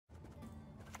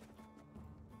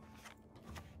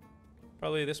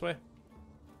Probably this way.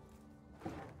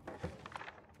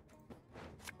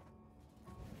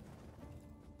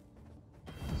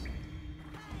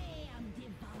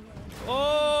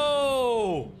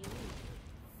 Oh!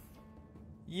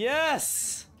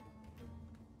 Yes!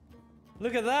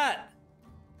 Look at that!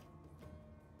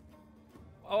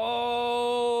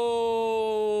 Oh!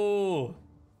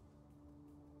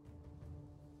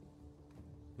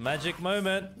 Magic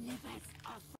moment.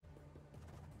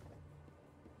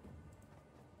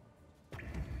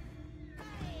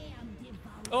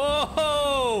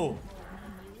 Oh!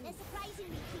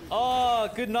 Oh,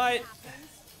 good night.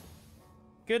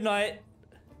 Good night.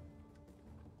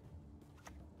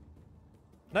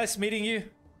 Nice meeting you.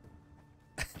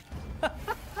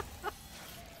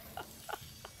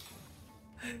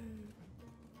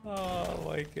 Oh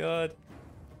my god.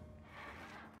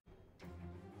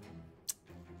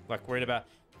 Like worried about.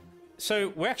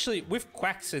 So we're actually with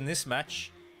Quacks in this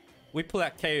match. We pull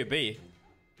out KOB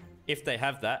if they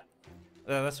have that.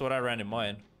 That's what I ran in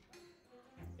mine.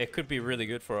 It could be really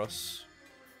good for us.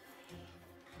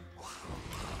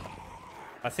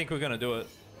 I think we're gonna do it.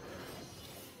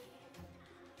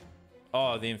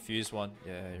 Oh, the infused one.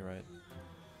 Yeah, you're right.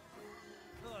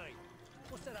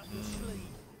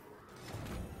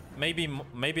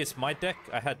 Maybe it's my deck.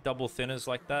 I had double thinners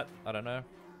like that. I don't know.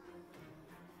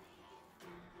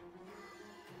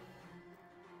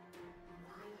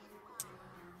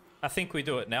 I think we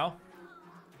do it now.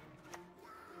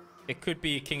 It could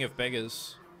be King of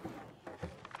Beggars.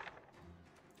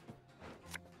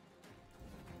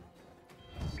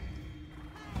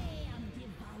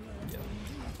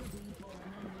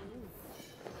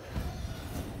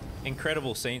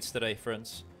 Incredible scenes today,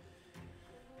 friends.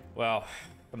 Wow,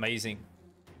 amazing.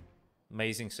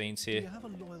 Amazing scenes here. Do you have a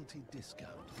loyalty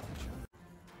discount?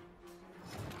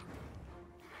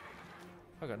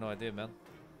 I got no idea, man.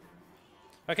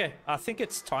 Okay, I think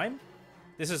it's time.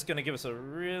 This is going to give us a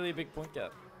really big point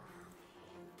gap.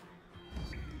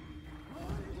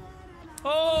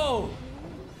 Oh!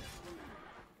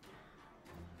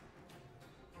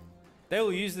 They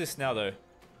will use this now, though.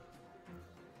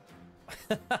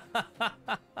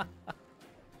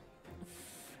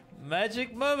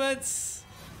 Magic moments!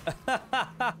 Yeah,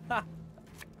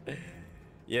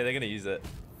 they're gonna use it.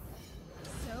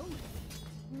 So,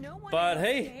 no one but else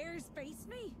hey, dares face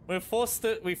me?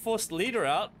 we forced leader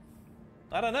out.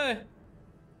 I don't know.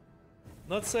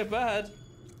 Not so bad.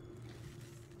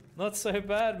 Not so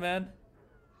bad, man.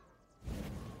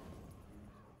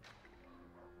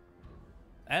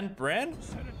 And Bran?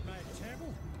 Sit at my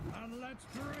table and let's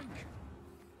drink.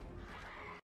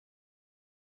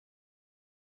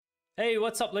 Hey,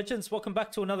 what's up, legends? Welcome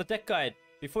back to another deck guide.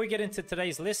 Before we get into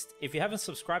today's list, if you haven't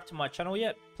subscribed to my channel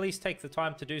yet, please take the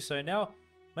time to do so now.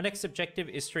 My next objective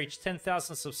is to reach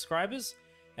 10,000 subscribers,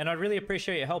 and I'd really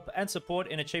appreciate your help and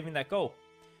support in achieving that goal.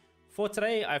 For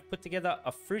today, I've put together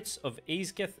a Fruits of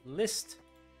Ysgith list.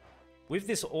 With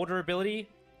this order ability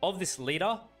of this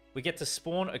leader, we get to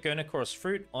spawn a Gonacorus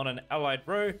fruit on an allied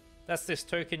row. That's this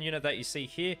token unit that you see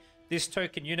here. This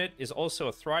token unit is also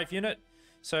a Thrive unit.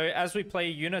 So as we play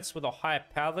units with a higher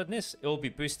poweredness, it will be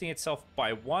boosting itself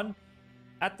by 1.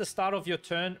 At the start of your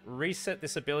turn, reset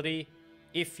this ability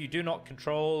if you do not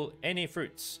control any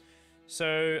fruits.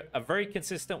 So a very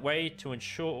consistent way to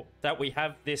ensure that we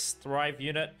have this Thrive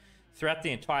unit throughout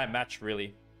the entire match,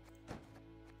 really.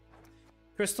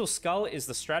 Crystal Skull is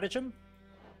the stratagem.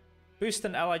 Boost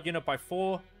an allied unit by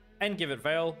 4 and give it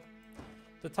Veil.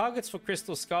 The targets for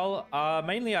Crystal Skull are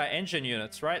mainly our engine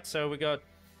units, right? So we got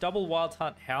double Wild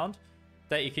Hunt Hound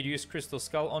that you could use Crystal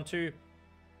Skull onto.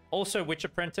 Also Witch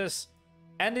Apprentice.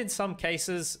 And in some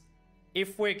cases,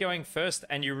 if we're going first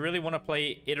and you really want to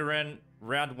play Idoran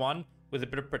round 1 with a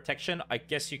bit of protection, I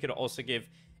guess you could also give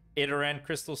Idoran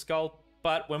Crystal Skull.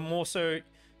 But we're more so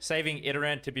saving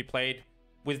Idoran to be played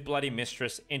with Bloody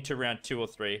Mistress into round 2 or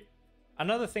 3.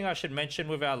 Another thing I should mention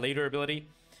with our leader ability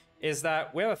is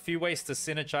that we have a few ways to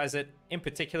synergize it, in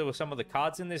particular with some of the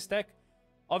cards in this deck.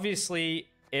 Obviously,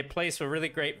 it plays for really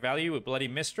great value with Bloody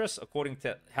Mistress, according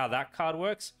to how that card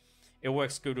works. It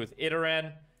works good with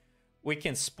Idoran. We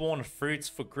can spawn fruits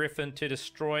for Griffin to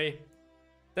destroy.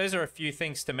 Those are a few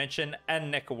things to mention,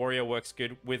 and Neca Warrior works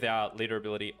good with our leader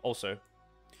ability also.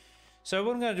 So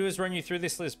what I'm going to do is run you through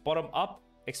this list bottom up,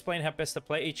 explain how best to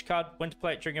play each card, when to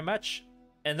play it during a match,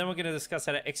 and then we're going to discuss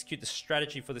how to execute the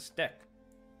strategy for this deck.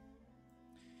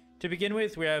 To begin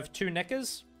with, we have 2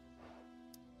 Necas.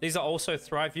 These are also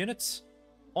Thrive units.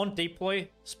 On deploy,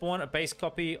 spawn a base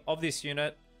copy of this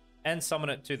unit and summon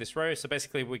it to this row. So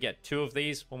basically we get 2 of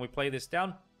these when we play this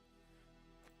down.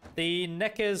 The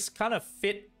Necas kind of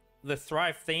fit the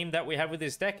Thrive theme that we have with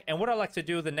this deck. And what I like to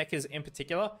do with the Neckers in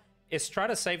particular is try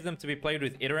to save them to be played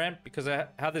with Iterant because of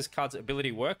how this card's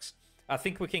ability works. I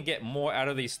think we can get more out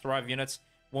of these Thrive units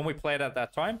when we play it at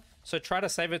that time. So try to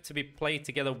save it to be played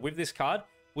together with this card,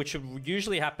 which would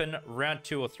usually happen round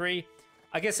 2 or 3.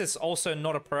 I guess it's also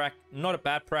not a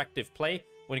bad proactive play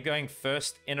when you're going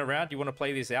first in a round. You want to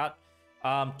play these out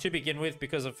to begin with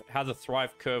because of how the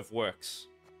Thrive curve works.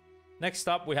 Next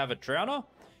up, we have a Drowner.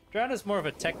 Drowner is more of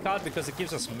a tech card because it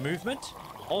gives us movement,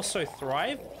 also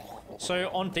Thrive. So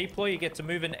on deploy, you get to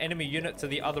move an enemy unit to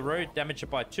the other row, damage it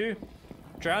by 2.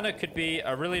 Drowner could be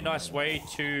a really nice way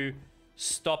to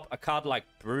stop a card like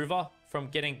Broover from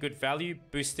getting good value,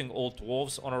 boosting all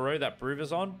dwarves on a row that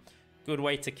Broover's on. Good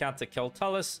way to counter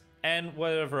Keltalis and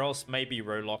whatever else may be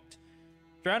row locked.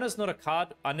 Drowner's not a card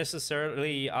I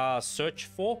necessarily search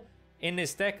for in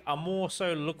this deck. I more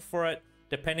so look for it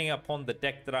depending upon the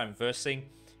deck that I'm versing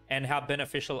and how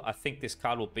beneficial I think this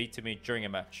card will be to me during a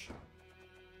match.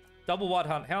 Double Wild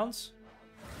Hunt Hounds.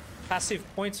 Passive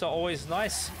points are always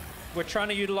nice. We're trying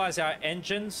to utilize our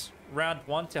engines round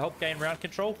 1 to help gain round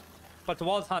control, but the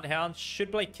Wild Hunt Hounds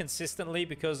should play consistently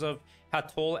because of how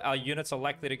tall our units are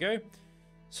likely to go.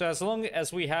 So as long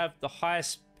as we have the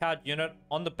highest powered unit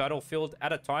on the battlefield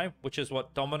at a time, which is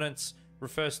what dominance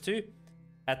refers to,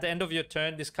 at the end of your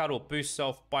turn, this card will boost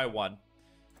self by 1.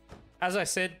 As I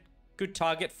said, good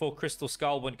target for Crystal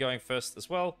Skull when going first as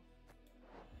well.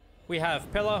 We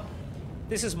have Pella.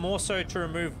 This is more so to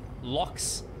remove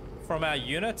locks from our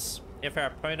units. If our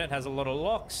opponent has a lot of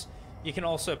locks, you can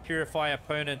also purify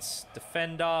opponent's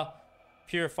defender,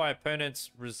 purify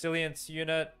opponent's resilience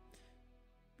unit.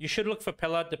 You should look for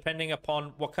Pella depending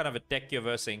upon what kind of a deck you're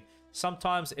versing.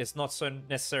 Sometimes it's not so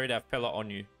necessary to have Pella on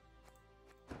you.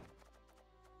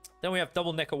 Then we have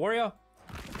Double Necker Warrior.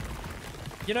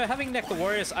 You know, having Necker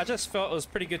Warriors, I just felt it was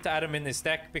pretty good to add them in this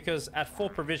deck because at 4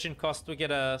 provision cost, we get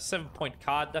a 7-point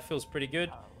card. That feels pretty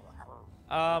good.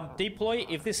 Deploy,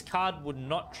 if this card would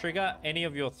not trigger any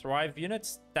of your Thrive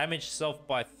units, damage self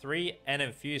by 3 and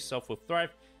infuse self with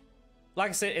Thrive. Like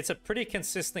I said, it's a pretty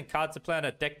consistent card to play on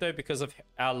a deck though because of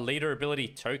our leader ability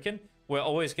token. We're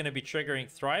always going to be triggering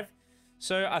Thrive.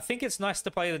 So I think it's nice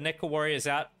to play the Necker Warriors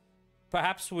out,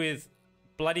 perhaps with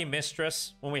Bloody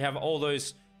Mistress when we have all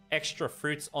those extra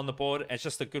fruits on the board. It's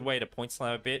just a good way to point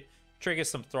slam a bit, trigger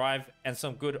some Thrive, and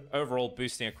some good overall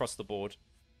boosting across the board.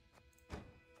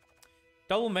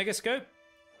 Double Megascope.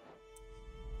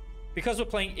 Because we're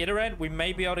playing Iterant, we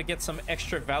may be able to get some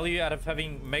extra value out of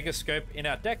having Megascope in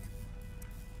our deck.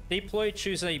 Deploy,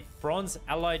 choose a bronze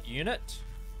allied unit.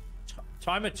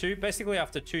 Timer 2, basically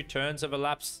after 2 turns have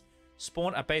elapsed,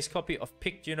 spawn a base copy of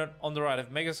picked unit on the right of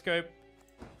Megascope.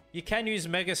 You can use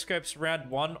Megascopes round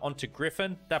 1 onto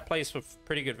Griffin. That plays for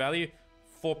pretty good value.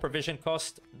 4 provision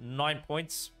cost, 9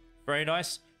 points. Very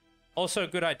nice. Also a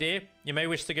good idea. You may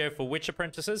wish to go for Witch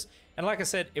Apprentices. And like I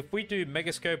said, if we do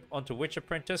Megascope onto Witch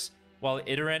Apprentice while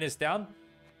Iterant is down,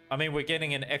 I mean, we're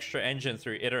getting an extra engine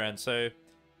through Iterant. So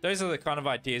those are the kind of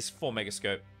ideas for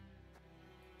Megascope.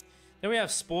 Then we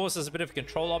have Spores as a bit of a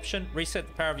control option. Reset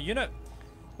the power of a unit.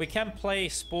 We can play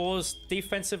Spores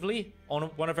defensively on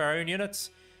one of our own units.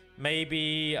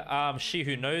 Maybe She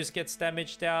Who Knows gets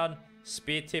damaged down.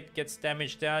 Spear Tip gets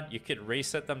damaged down. You could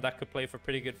reset them. That could play for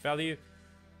pretty good value.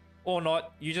 Or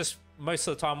not. You just most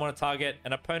of the time want to target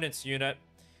an opponent's unit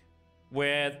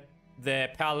where their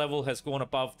power level has gone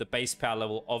above the base power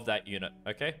level of that unit.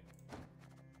 Okay?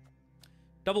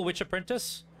 Double Witch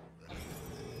Apprentice.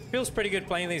 Feels pretty good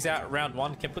playing these out round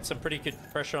 1. Can put some pretty good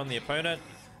pressure on the opponent.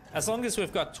 As long as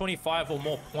we've got 25 or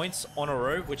more points on a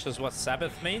row, which is what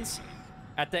Sabbath means.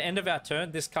 At the end of our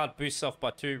turn, this card boosts self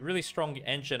by 2. Really strong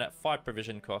engine at 5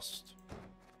 provision cost.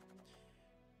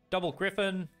 Double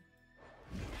Griffin.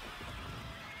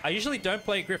 I usually don't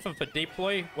play Griffin for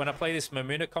deploy when I play this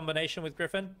Mamuna combination with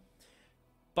Griffin.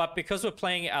 But because we're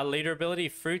playing our leader ability,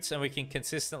 Fruits, and we can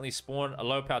consistently spawn a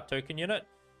low power token unit,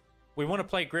 we want to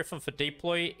play Griffin for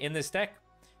deploy in this deck.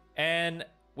 And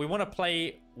we want to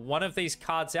play one of these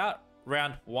cards out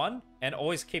round 1 and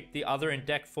always keep the other in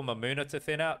deck for Mamuna to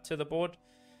thin out to the board.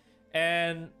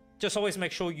 And just always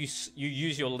make sure you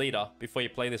use your leader before you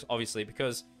play this, obviously,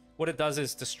 because what it does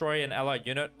is destroy an allied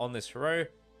unit on this row.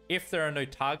 If there are no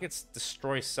targets,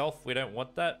 destroy self. We don't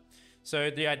want that. So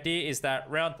the idea is that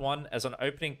round 1, as an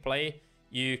opening play,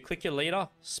 you click your leader,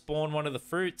 spawn one of the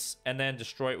fruits, and then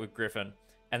destroy it with Griffin.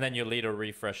 And then your leader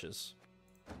refreshes.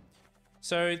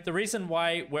 So the reason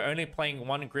why we're only playing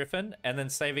one Griffin and then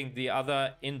saving the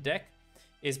other in deck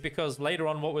is because later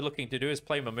on what we're looking to do is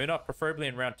play Mamuna, preferably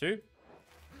in round 2.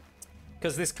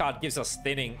 Because this card gives us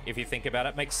thinning, if you think about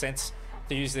it. Makes sense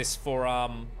to use this for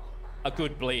a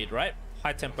good bleed, right?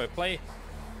 High tempo play.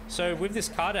 So with this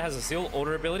card, it has a Zeal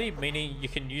order ability, meaning you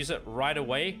can use it right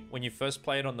away when you first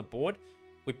play it on the board.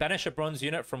 We banish a bronze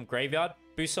unit from graveyard,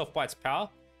 boost off by its power,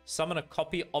 summon a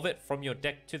copy of it from your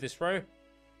deck to this row.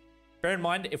 Bear in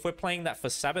mind, if we're playing that for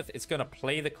Sabbath, it's going to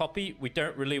play the copy. We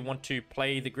don't really want to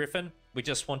play the Griffin. We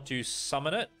just want to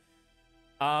summon it.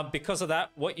 Because of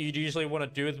that, what you'd usually want to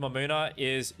do with Mamuna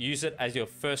is use it as your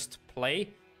first play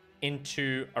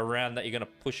into a round that you're going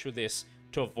to push with this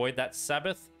to avoid that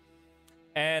Sabbath.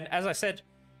 And as I said,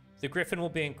 the Griffin will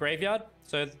be in graveyard.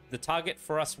 So the target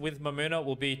for us with Mamuna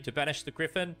will be to banish the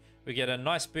Griffin. We get a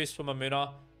nice boost from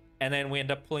Mamuna. And then we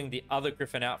end up pulling the other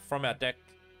Griffin out from our deck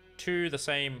to the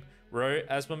same row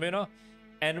as Mamuna.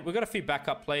 And we've got a few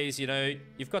backup plays. You know,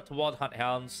 you've got the Wild Hunt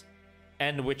Hounds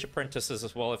and the Witch Apprentices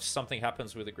as well if something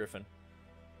happens with the Griffin.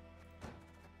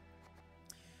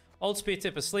 Old Spear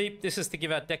Tip asleep. This is to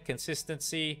give our deck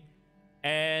consistency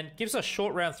and gives us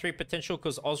short round 3 potential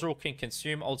because Ozril can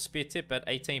consume Old Spear Tip at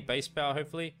 18 base power,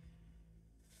 hopefully.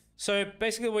 So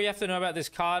basically what you have to know about this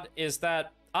card is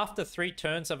that after 3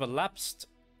 turns have elapsed,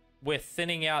 we're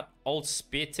thinning out Old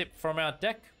Spear Tip from our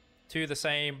deck to the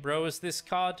same row as this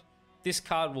card. This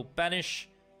card will banish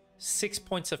 6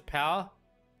 points of power,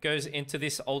 goes into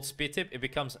this Old Spear Tip. It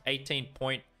becomes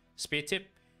 18-point Spear Tip.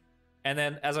 And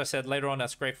then, as I said, later on,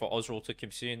 that's great for Ozril to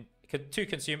consume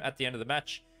at the end of the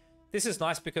match. This is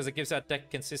nice because it gives our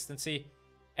deck consistency.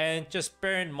 And just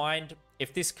bear in mind,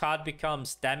 if this card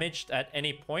becomes damaged at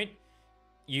any point,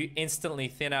 you instantly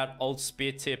thin out Old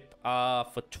Spear Tip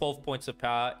for 12 points of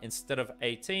power instead of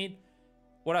 18.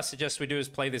 What I suggest we do is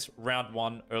play this round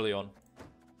 1 early on.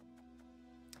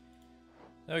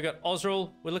 Then we got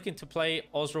Ozril. We're looking to play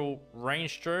Ozril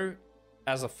Range Draw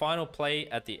as a final play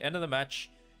at the end of the match.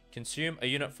 Consume a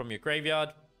unit from your graveyard.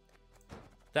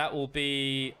 That will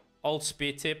be Old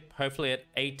Spear Tip, hopefully at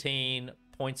 18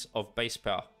 points of base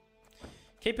power.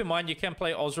 Keep in mind, you can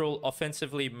play Ozril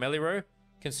offensively melee row.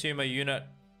 Consume a unit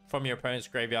from your opponent's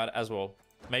graveyard as well.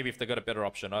 Maybe if they got a better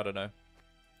option, I don't know.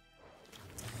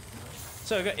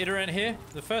 So we've got Iterant here.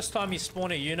 The first time you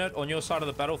spawn a unit on your side of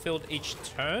the battlefield each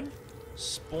turn,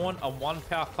 spawn a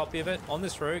 1-power copy of it on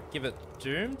this row, give it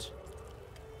Doomed.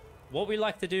 What we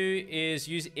like to do is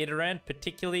use Iterant,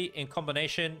 particularly in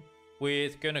combination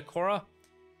with Gurnakora.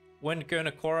 When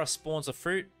Gurnakora spawns a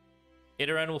fruit,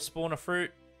 Iterant will spawn a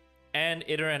fruit, and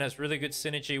Iterant has really good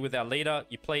synergy with our leader.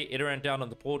 You play Iterant down on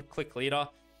the board, click leader,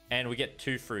 and we get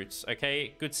 2 fruits,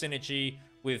 okay? Good synergy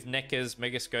with Neckers,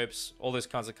 Megascopes, all those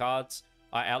kinds of cards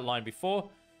I outlined before.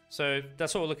 So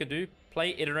that's what we're looking to do.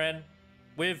 Play Iterant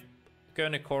with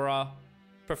Gurnakora,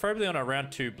 preferably on a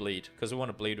round 2 bleed, because we want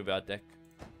to bleed with our deck.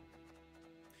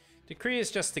 Decree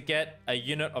is just to get a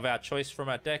unit of our choice from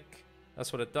our deck.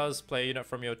 That's what it does. Play a unit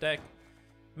from your deck.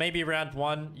 Maybe round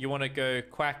 1, you want to go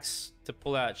Quacks to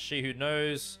pull out She Who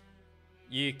Knows.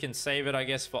 You can save it, I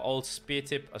guess, for Old Spear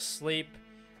Tip asleep.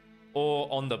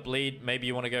 Or on the bleed, maybe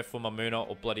you want to go for Mamuna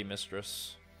or Bloody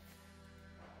Mistress.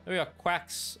 Then we got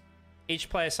Quacks. Each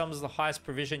player summons the highest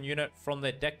provision unit from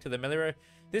their deck to the melee row.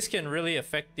 This can really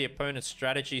affect the opponent's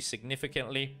strategy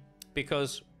significantly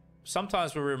because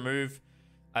sometimes we remove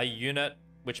a unit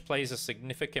which plays a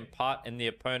significant part in the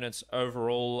opponent's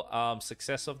overall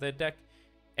success of their deck,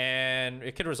 and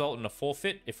it could result in a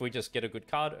forfeit if we just get a good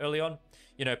card early on.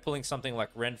 You know, pulling something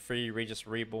like Renfree, Regis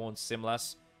Reborn,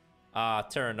 Simlas,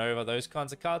 Terra Nova, those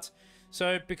kinds of cards.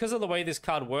 So because of the way this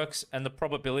card works and the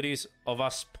probabilities of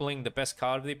us pulling the best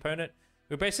card of the opponent,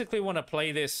 we basically want to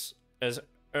play this as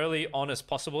early on as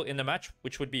possible in the match,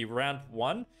 which would be round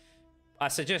 1. I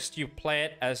suggest you play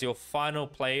it as your final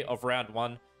play of round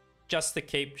 1, just to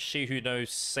keep She Who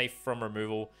Knows safe from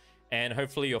removal, and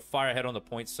hopefully you'll fire ahead on the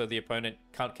points so the opponent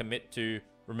can't commit to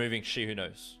removing She Who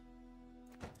Knows.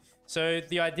 So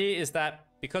the idea is that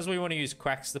because we want to use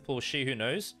Quacks to pull She Who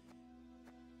Knows,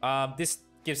 this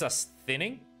gives us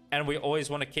thinning, and we always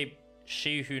want to keep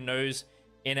She Who Knows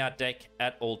in our deck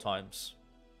at all times,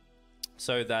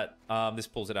 so that this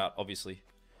pulls it out, obviously.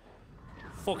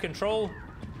 For control,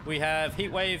 we have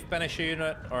Heatwave, banish a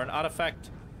unit or an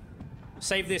artifact.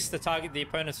 Save this to target the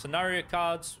opponent's scenario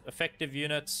cards, effective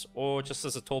units, or just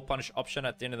as a tall punish option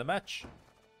at the end of the match.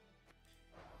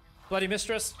 Bloody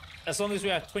Mistress, as long as we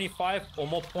have 25 or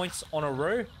more points on a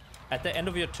row, at the end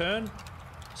of your turn,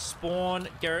 spawn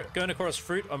Gurnakora's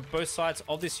fruit on both sides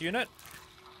of this unit.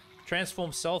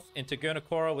 Transform self into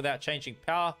Gurnakora without changing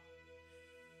power.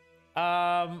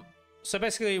 So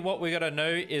basically what we gotta know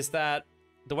is that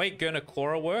the way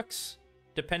Gurnakora works,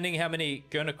 depending how many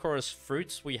Gurnakora's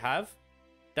fruits we have,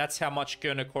 that's how much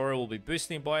Gurnakora will be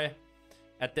boosting by.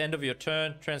 At the end of your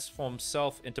turn, transform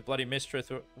self into Bloody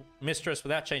Mistress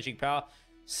without changing power.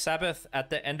 Sabbath, at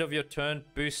the end of your turn,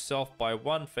 boost self by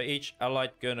 1 for each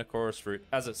allied Gurnachoros fruit,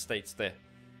 as it states there.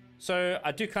 So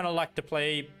I do kind of like to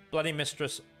play Bloody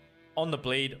Mistress on the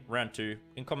bleed round 2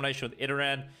 in combination with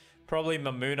Idoran, probably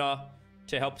Mamuna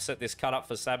to help set this cut up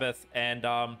for Sabbath, and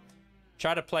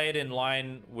try to play it in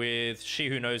line with She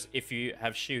Who Knows if you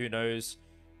have She Who Knows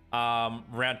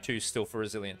round 2 still for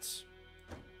resilience.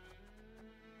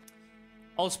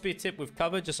 Old Spear tip we've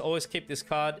covered. Just always keep this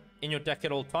card in your deck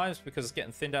at all times because it's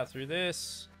getting thinned out through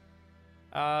this.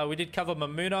 We did cover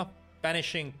Mamuna,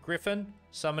 banishing Griffin,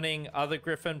 summoning other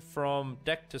Griffin from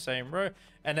deck to same row.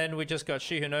 And then we just got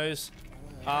She Who Knows.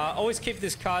 Always keep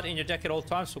this card in your deck at all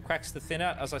times for Quacks to thin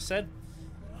out, as I said.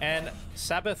 And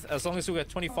Sabbath, as long as we get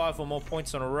 25 or more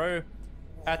points on a row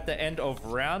at the end of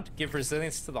round, give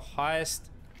resilience to the highest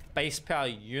base power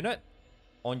unit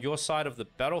on your side of the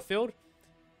battlefield.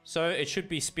 So it should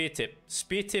be Spear Tip.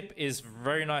 Spear Tip is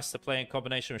very nice to play in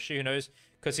combination with She Who Knows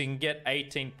because you can get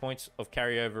 18 points of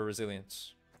carryover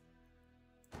resilience.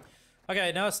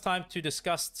 Okay, now it's time to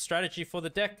discuss strategy for the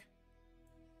deck.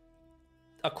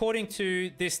 According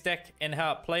to this deck and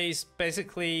how it plays,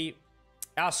 basically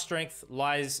our strength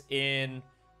lies in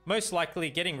most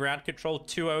likely getting round control,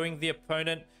 2-0ing the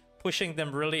opponent, pushing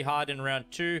them really hard in round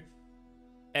 2,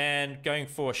 and going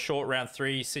for a short round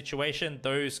 3 situation,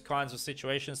 those kinds of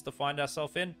situations to find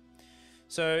ourselves in.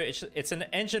 So it's an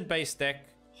engine-based deck,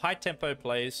 high tempo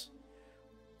plays.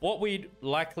 What we'd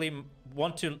likely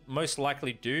want to most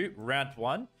likely do round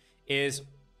 1 is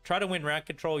try to win round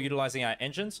control utilizing our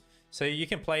engines. So you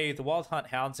can play the Wild Hunt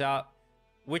Hounds out,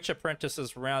 Witch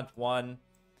Apprentices round 1,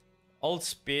 Old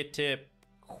Spear Tip,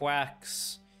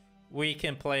 Quacks. We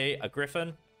can play a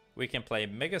Griffin. We can play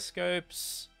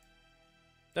Megascopes.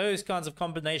 Those kinds of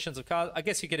combinations of cards. I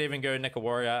guess you could even go NECA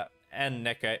Warrior and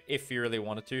NECA if you really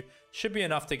wanted to. Should be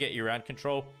enough to get you round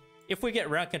control. If we get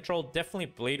round control, definitely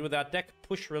bleed with our deck.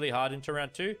 Push really hard into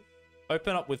round 2.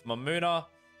 Open up with Mamuna.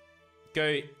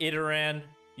 Go Idoran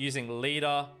using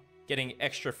Leader. Getting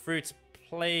extra fruits.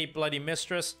 Play Bloody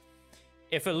Mistress.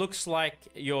 If it looks like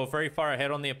you're very far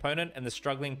ahead on the opponent and they're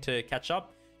struggling to catch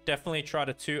up, definitely try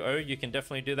to 2-0. You can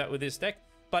definitely do that with this deck.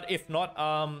 But if not,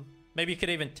 maybe you could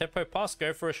even tempo pass,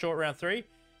 go for a short round 3.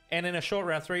 And in a short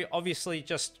round 3, obviously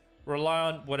just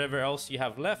rely on whatever else you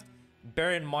have left.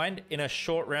 Bear in mind, in a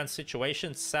short round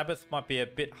situation, Sabbath might be a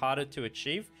bit harder to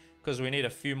achieve because we need a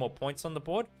few more points on the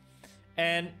board.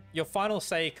 And your final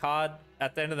say card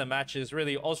at the end of the match is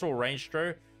really Osral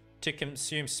Range-Throw to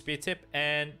consume Spear Tip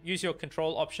and use your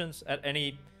control options at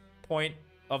any point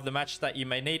of the match that you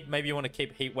may need. Maybe you want to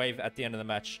keep Heat Wave at the end of the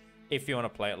match if you want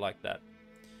to play it like that.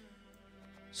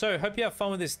 So, hope you have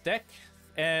fun with this deck,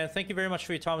 and thank you very much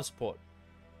for your time and support.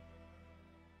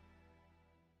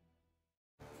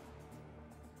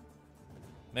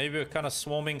 Maybe we're kind of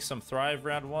swarming some Thrive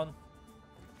round 1.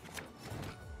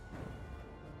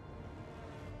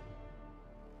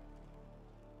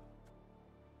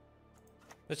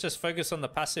 Let's just focus on the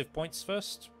passive points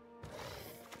first.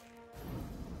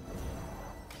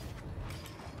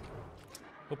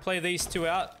 We'll play these 2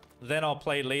 out. Then I'll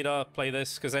play Leader, play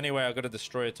this, because anyway I've got to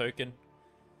destroy a token.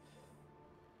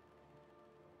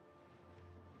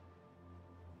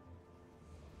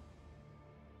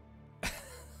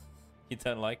 You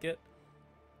don't like it?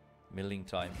 Milling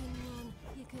time.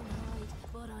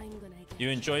 You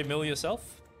enjoy mill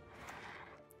yourself?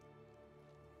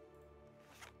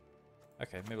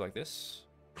 Okay, maybe like this.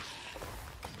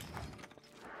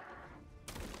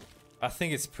 I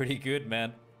think it's pretty good,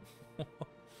 man.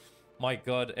 My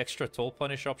god, extra tall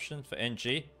punish option for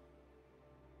NG.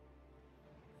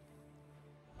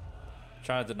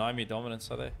 Trying to deny me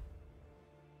dominance, are they?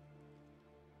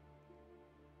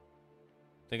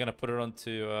 They're gonna put it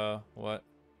onto, what?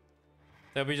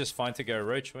 They'll be just fine to go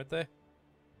Roach, won't they?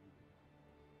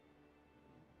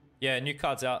 Yeah, new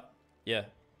card's out. Yeah.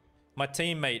 My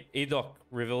teammate, Edoc,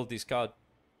 revealed this card.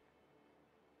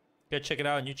 Go check it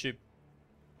out on YouTube.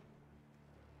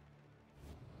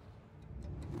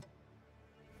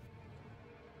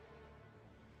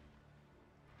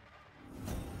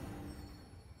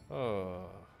 Oh.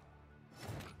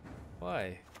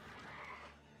 Why?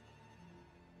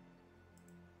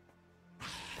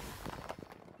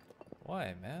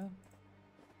 Why, man?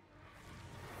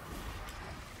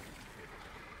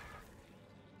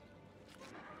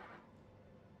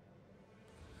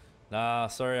 Nah,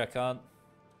 sorry, I can't.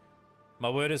 My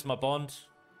word is my bond.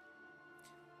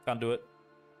 Can't do it.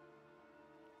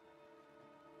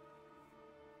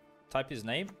 Type his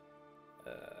name.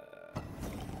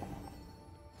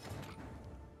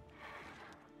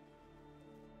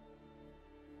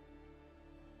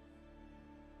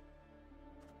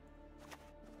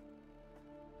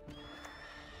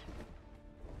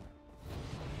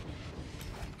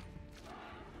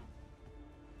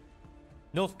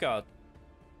 Nilfgaard.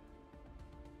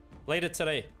 Later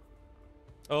today.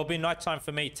 It'll be nighttime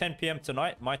for me. 10 p.m.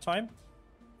 tonight, my time.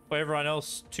 For everyone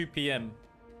else, 2 p.m.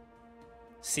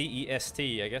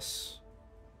 CEST, I guess.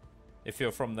 If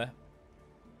you're from there.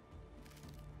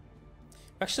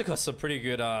 Actually got some pretty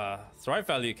good Thrive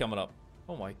value coming up.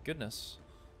 Oh my goodness.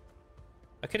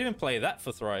 I could even play that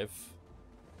for Thrive.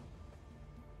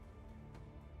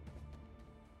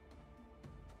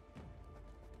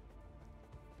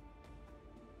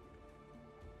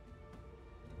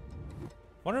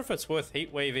 Wonder if it's worth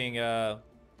heat waving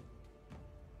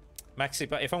Maxi,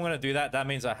 but if I'm going to do that, that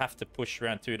means I have to push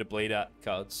round 2 to bleed out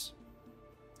cards.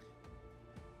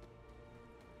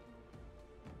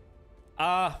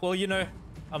 Well, you know,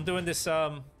 I'm doing this,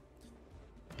 oh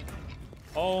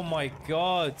my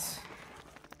god.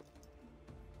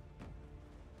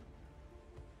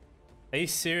 Are you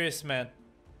serious, man?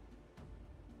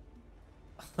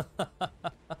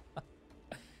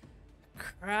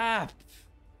 Crap.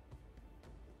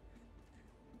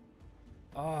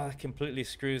 Oh, that completely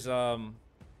screws,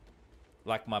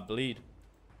 like my bleed.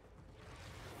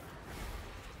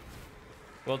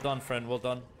 Well done, friend. Well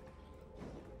done.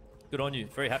 Good on you.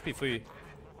 Very happy for you.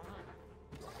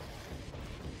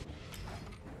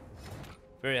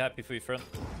 Very happy for you, friend.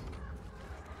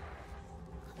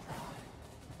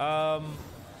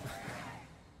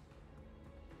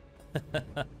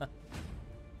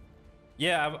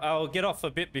 Yeah, I'll get off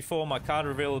a bit before my card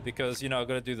reveal because, you know, I've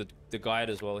got to do the guide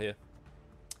as well here.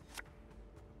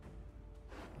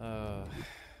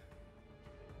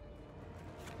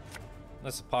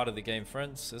 That's a part of the game,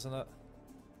 friends, isn't it?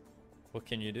 What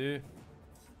can you do?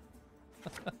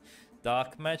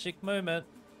 Dark magic moment.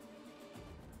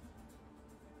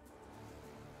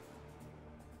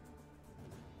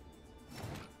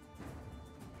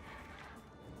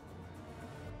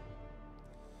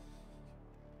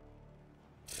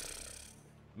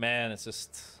 Man, it's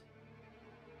just...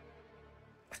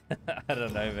 I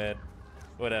don't know, man.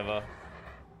 Whatever.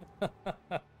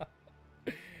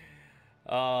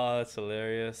 Oh, that's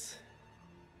hilarious.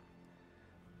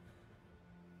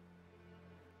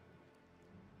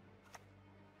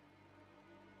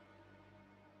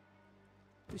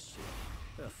 This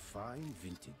ship, a fine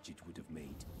vintage it would have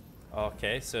made.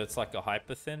 Okay, so it's like a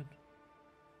hyper thin.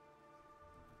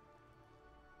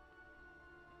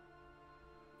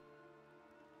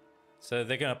 So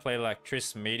they're gonna play like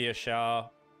Triss Meteor Shower.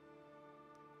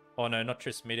 Oh no, not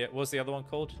Triss Meteor. What was the other one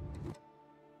called?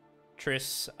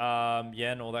 Triss,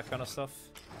 Yen, all that kind of stuff.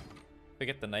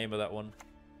 Forget the name of that one.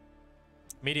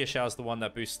 Meteor Shower's the one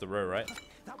that boosts the row, right?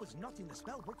 That was not in the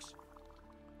spell books.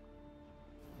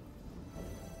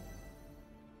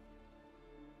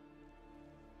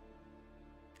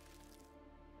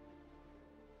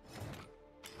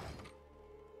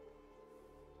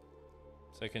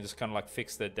 So you can just kind of like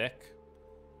fix their deck.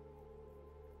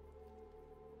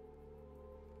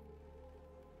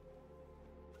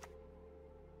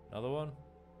 Another one.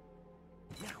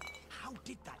 Now, how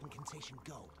did that incantation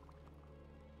go?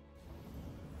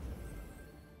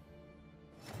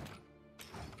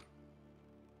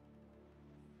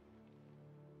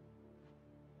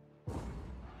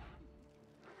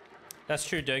 That's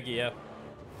true, Dogi, yeah.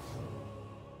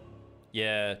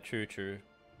 Yeah, true, true.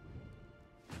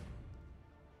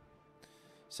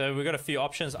 So we've got a few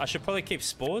options. I should probably keep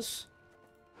spores.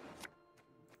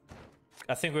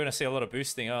 I think we're gonna see a lot of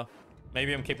boosting, huh?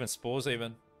 Maybe I'm keeping spores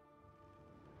even.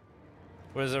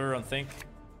 What does everyone think?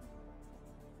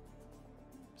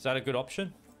 Is that a good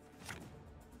option?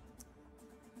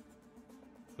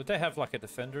 Would they have like a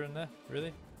defender in there?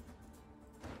 Really?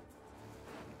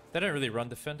 They don't really run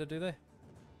defender, do they?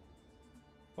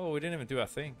 Oh, we didn't even do our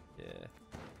thing. Yeah.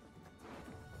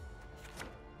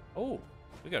 Oh,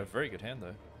 we got a very good hand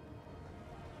though.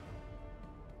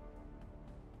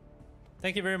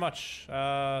 Thank you very much,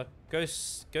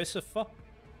 Gosifer.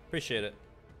 Appreciate it.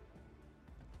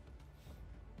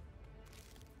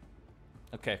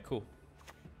 Okay, cool.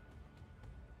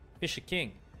 Fisher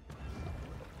King.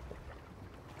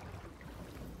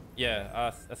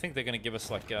 Yeah, I think they're gonna give us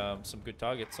like some good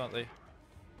targets, aren't they?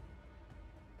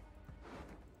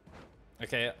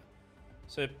 Okay,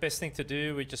 so best thing to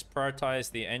do, we just prioritize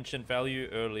the engine value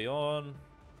early on.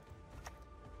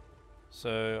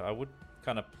 So I would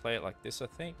kind of play it like this, I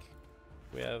think.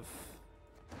 We have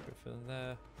Griffin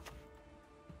there.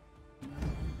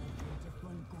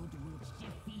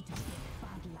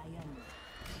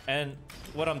 And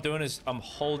what I'm doing is I'm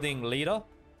holding leader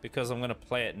because I'm going to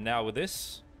play it now with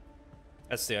this.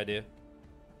 That's the idea.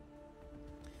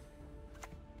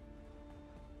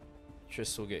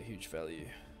 Triss will get huge value.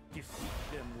 Defeat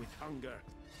them with hunger.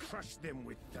 Crush them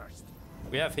with dust.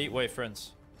 We have heat wave,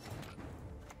 friends.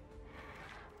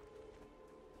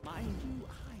 My new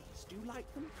eyes. Do you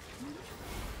like them?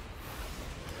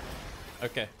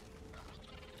 Okay.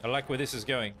 I like where this is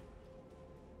going.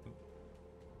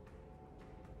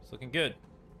 It's looking good.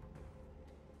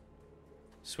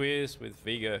 Swears with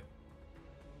Vigo.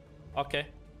 Okay.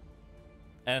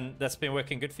 And that's been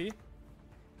working good for you?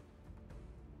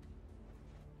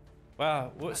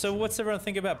 Wow. So what's everyone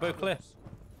think about Beauclair?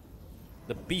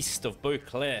 The Beast of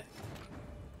Beauclair.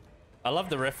 I love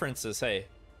the references, hey.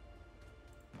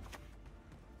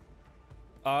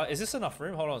 Is this enough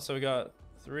room? Hold on. So we got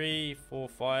 3, 4,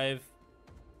 5.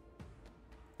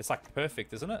 It's like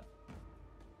perfect, isn't it?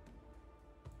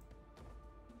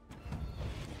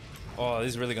 Oh, this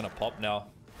is really gonna pop now.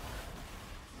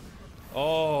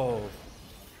 Oh.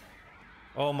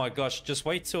 Oh my gosh. Just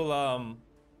wait till our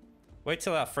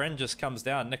friend just comes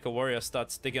down. Nika Warrior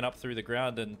starts digging up through the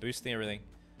ground and boosting everything.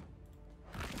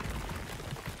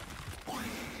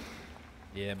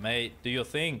 Yeah, mate. Do your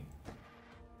thing.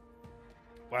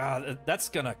 Wow, that's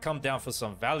gonna come down for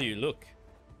some value. Look.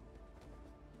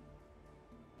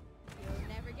 You'll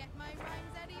never get my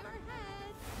rhymes out of your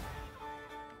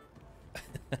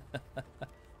head.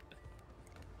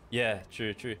 Yeah,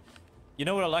 true, true. You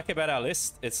know what I like about our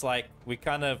list? It's like we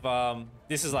kind of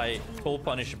this is like full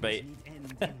punish bait.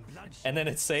 And then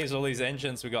it saves all these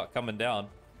engines we got coming down.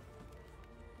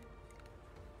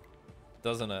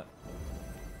 Doesn't it?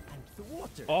 And the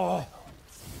water. Oh.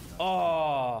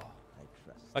 Oh.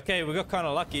 Okay, we got kind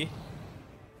of lucky.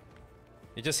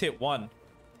 It just hit one.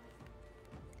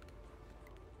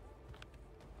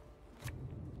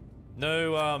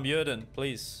 No, Jurden,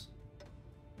 please.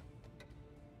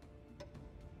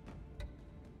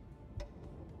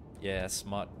 Yeah,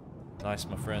 smart. Nice,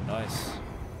 my friend, nice.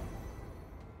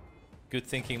 Good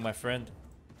thinking, my friend.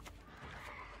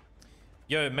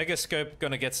 Yo, Megascope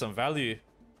gonna get some value.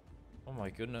 Oh my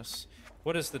goodness.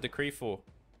 What is the decree for?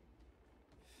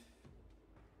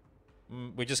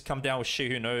 We just come down with She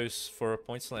Who Knows for a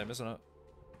point slam, isn't it?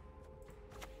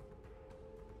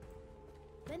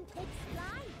 When pigs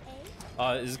fly,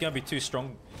 eh? This is gonna be too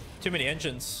strong. Too many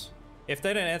engines. If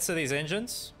they don't answer these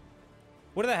engines...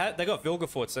 What do they have? They got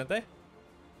Vilgeforts, don't they?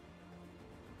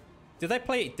 Do they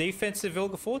play defensive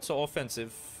Vilgeforts or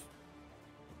offensive?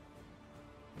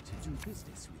 To do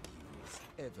business with you is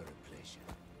ever a pleasure.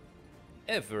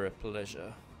 Ever a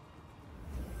pleasure.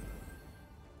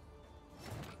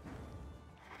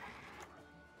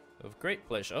 Of great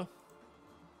pleasure.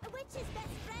 A witch's best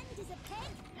friend is a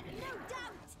pig, no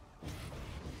doubt.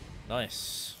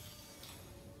 Nice.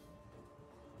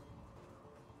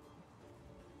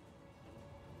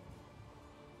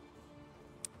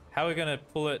 How are we gonna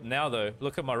pull it now, though?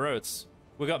 Look at my roads.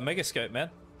 We got Megascope, man.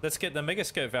 Let's get the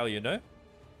Megascope value, no?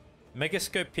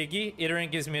 Megascope Piggy.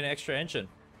 Iterin gives me an extra engine.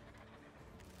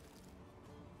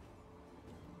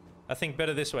 I think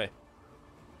better this way.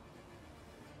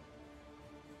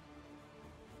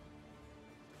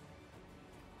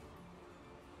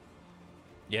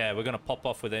 Yeah, we're gonna pop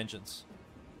off with engines.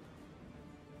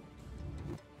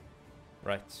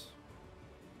 Right.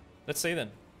 Let's see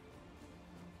then.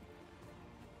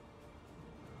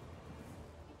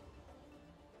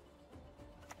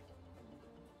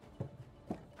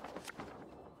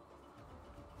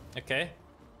 Okay.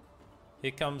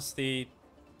 Here comes the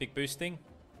big boosting.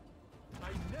 I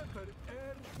never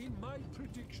err in my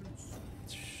predictions.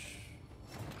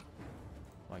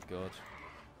 My god.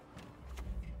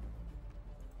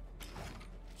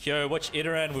 Yo, watch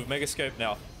Iteran with Megascope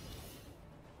now.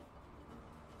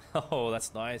 Oh,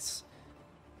 that's nice.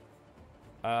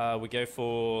 We go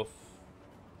for...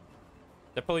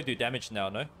 They'll probably do damage now,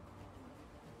 no?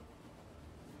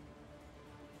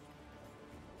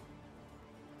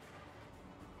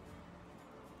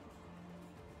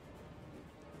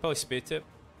 Probably spear tip.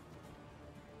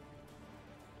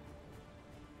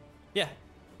 Yeah,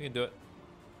 we can do it.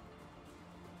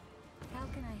 How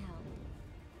can I help?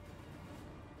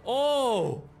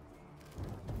 Oh!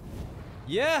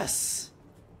 Yes!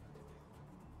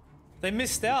 They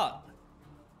missed out.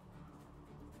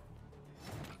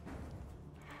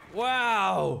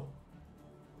 Wow!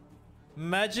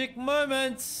 Magic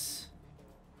moments!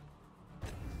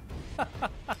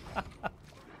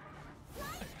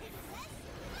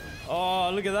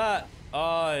 Oh, look at that.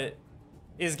 Oh,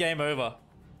 is game over.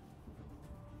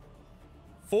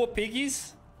 4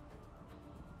 piggies?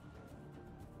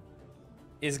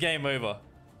 Is game over.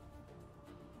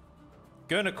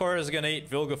 Gernakora is going to eat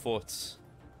Vilgeforts.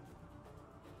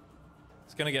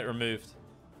 It's going to get removed.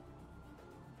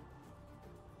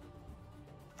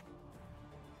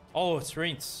 Oh, it's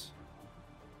Rinse.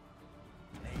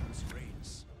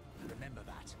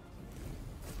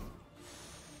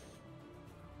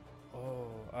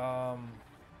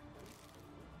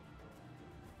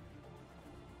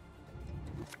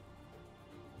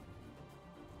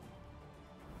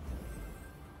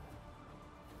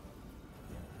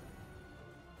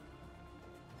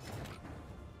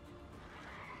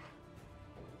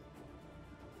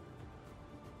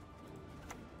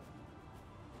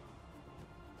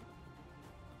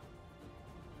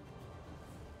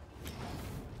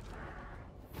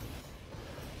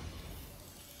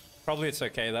 Probably it's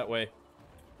okay that way.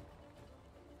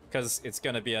 Because it's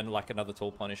going to be like another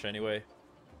tool punish anyway.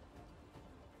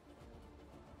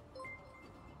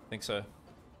 Think so.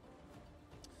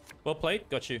 Well played.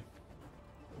 Got you.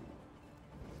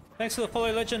 Thanks for the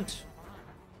follow, legend.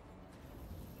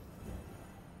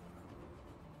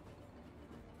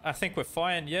 I think we're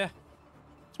fine, yeah.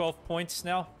 12 points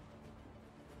now.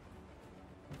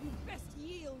 You best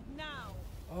yield now.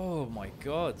 Oh my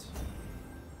god.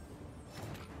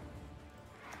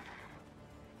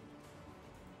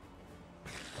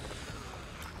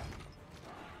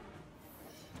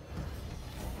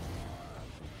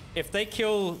 If they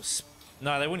kill...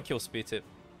 No, they wouldn't kill Spear Tip.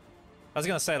 I was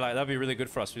going to say, like, that'd be really good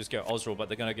for us. We just go Osral, but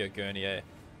they're going to go Gurnier.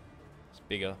 It's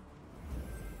bigger.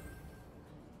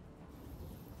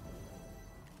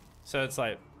 So it's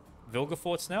like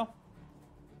Vilgefortz now?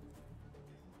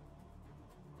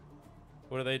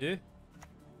 What do they do?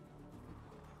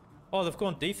 Oh, they've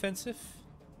gone defensive.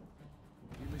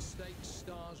 You mistake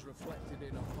stars reflected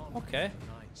in a pond. Okay.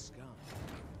 Night sky.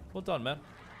 Well done, man.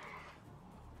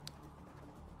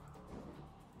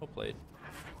 Well played.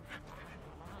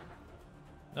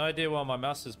 No idea why my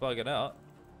mouse is bugging out.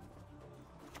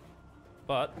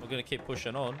 But we're going to keep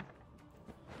pushing on.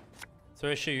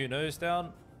 Thresher your nose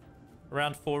down.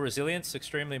 Round 4 resilience,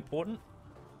 extremely important.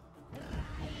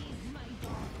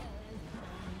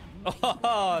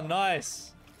 Oh,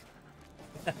 nice.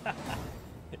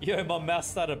 Yo, my mouse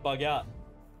started to bug out.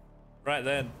 Right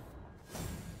then.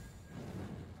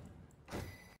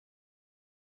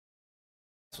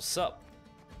 What's up?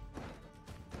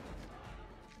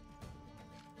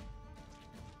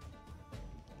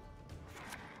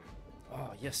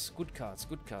 Oh, yes, good cards,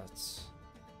 good cards.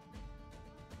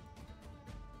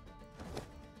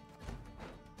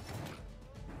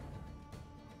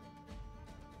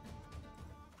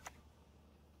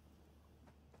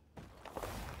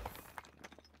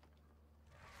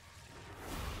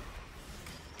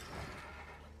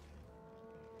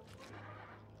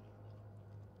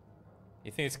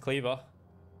 You think it's Cleaver?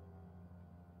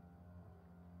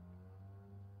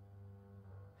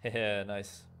 Yeah,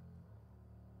 nice.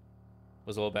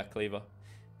 Was all about Cleaver.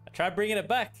 I tried bringing it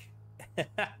back. Oh,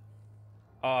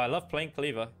 I love playing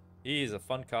Cleaver. He is a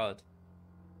fun card.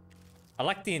 I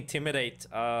like the Intimidate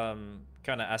kind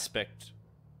of aspect.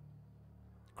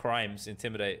 Crimes,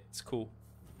 Intimidate. It's cool.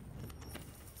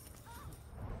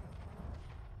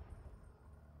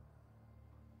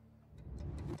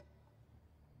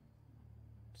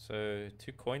 So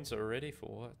 2 coins already for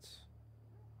what?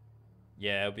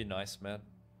 Yeah, it'll be nice, man.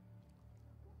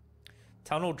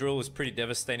 Tunnel Drill was pretty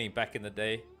devastating back in the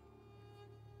day.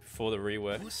 Before the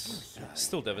reworks.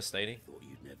 Still devastating. Thought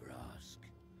you'd never ask.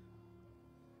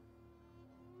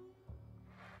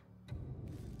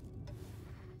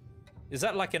 Is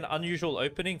that like an unusual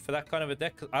opening for that kind of a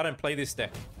deck? 'Cause I don't play this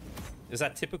deck. Is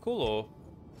that typical, or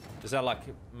is that like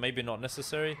maybe not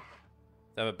necessary?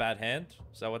 They have a bad hand?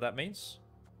 Is that what that means?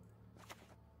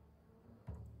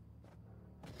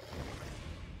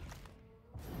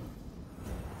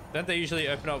 Don't they usually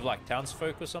open up with like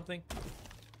Townsfolk or something?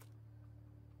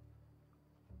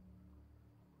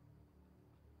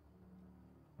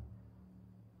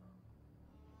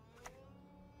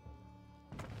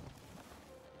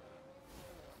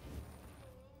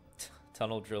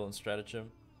 Tunnel Drill and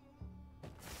Stratagem.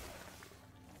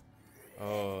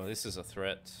 Oh, this is a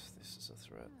threat. This is a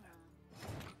threat.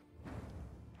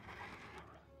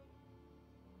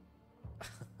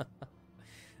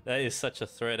 That is such a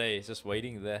threat, eh? He's just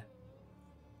waiting there.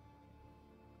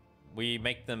 We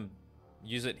make them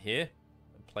use it here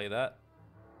and play that.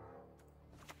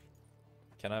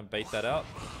 Can I bait that out?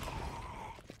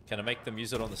 Can I make them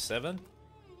use it on the 7?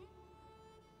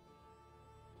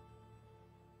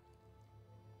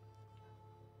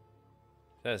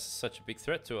 That's such a big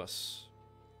threat to us.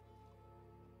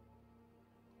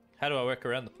 How do I work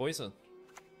around the poison?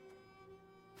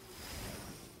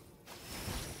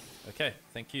 Okay,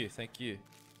 thank you, thank you.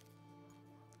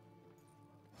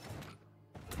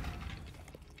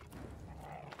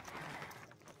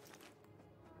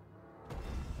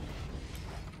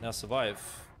 Now survive.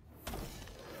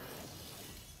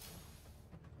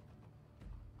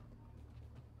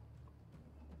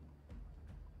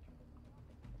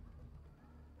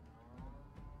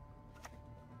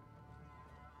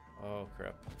 Oh,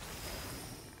 crap.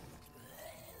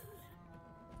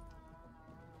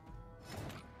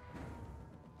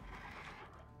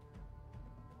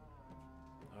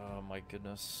 Oh my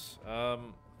goodness. Well,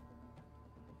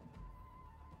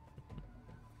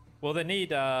 they need,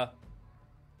 what are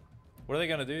they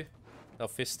gonna do? They'll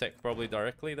fist tech probably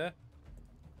directly there.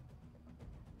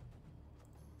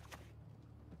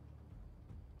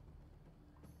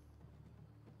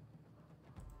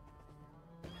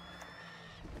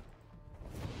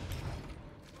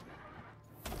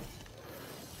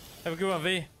 Have a good one,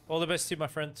 V. All the best to you, my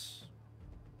friends.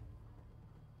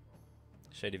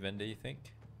 Shady vendor, you think?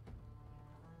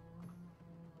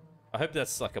 I hope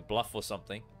that's like a bluff or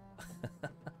something.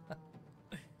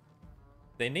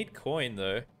 They need coin,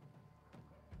 though.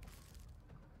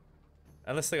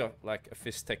 Unless they got like a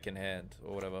fist tech in hand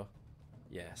or whatever.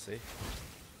 Yeah, see?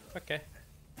 Okay.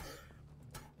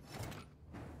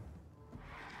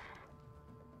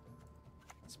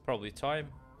 It's probably time.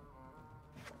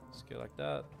 Let's go like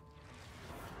that.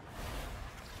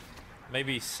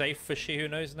 Maybe safe for She Who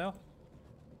Knows now.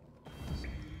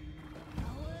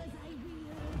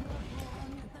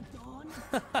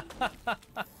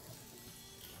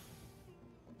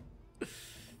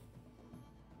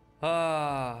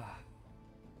 Ah.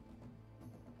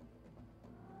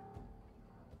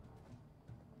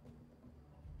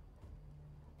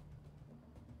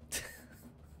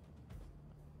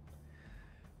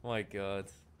 My God.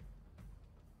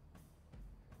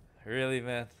 Really,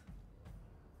 man?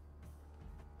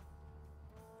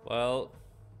 Well,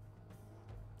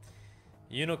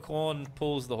 unicorn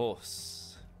pulls the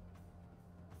horse.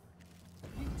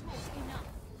 You talk enough.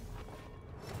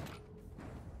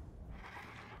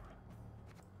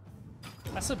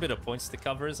 That's a bit of points to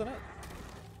cover, isn't it?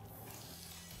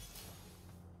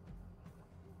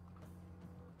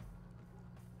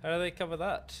 How do they cover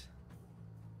that?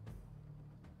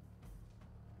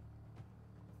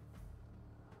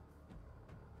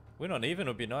 Win on even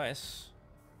would be nice.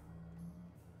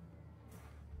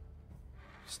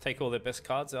 Just take all their best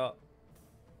cards out.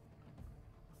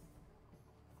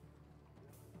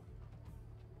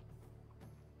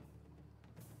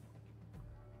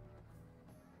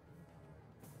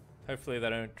 Hopefully they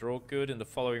don't draw good in the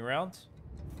following round.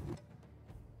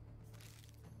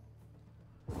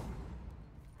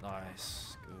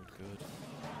 Nice. Good, good.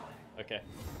 Okay.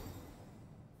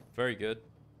 Very good.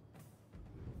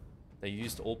 They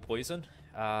used all poison.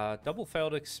 Double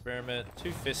failed experiment,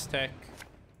 2 fist tech.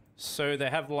 So they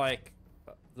have like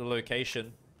the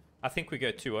location. I think we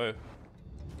go 2-0.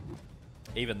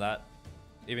 Even that.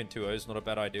 Even 2-0 is not a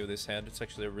bad idea with this hand. It's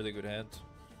actually a really good hand.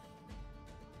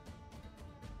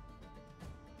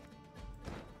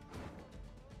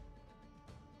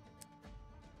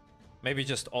 Maybe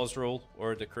just Osrul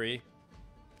or a Decree.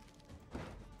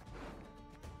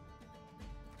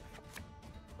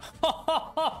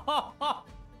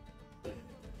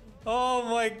 Oh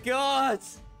my God!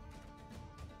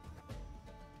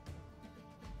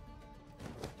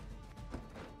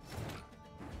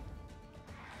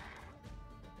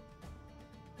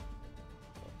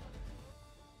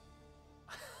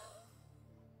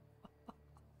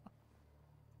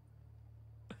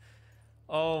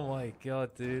 Oh my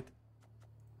God, dude.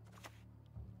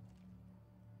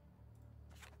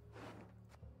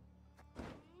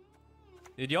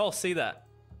 Did y'all see that?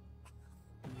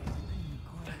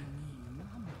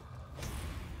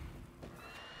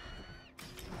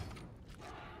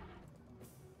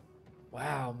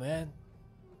 Wow, man.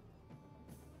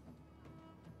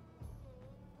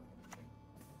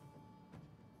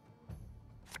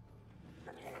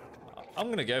 I'm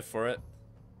gonna go for it.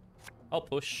 I'll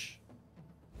push.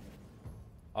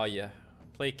 Oh yeah.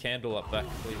 Play candle up back,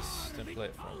 please. Don't play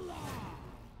it front.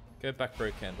 Go back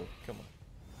row candle. Come on.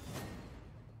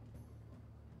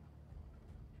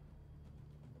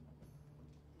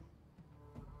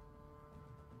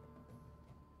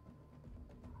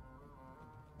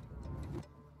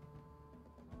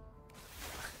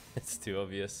 It's too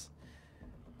obvious.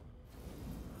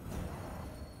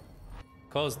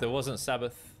 Cause there wasn't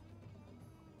Sabbath.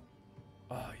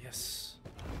 Oh, yes.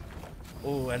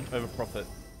 Oh, and over profit.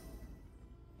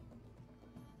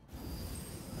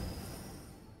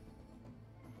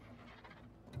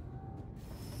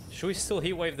 Should we still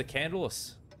heat wave the candle?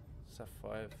 It's at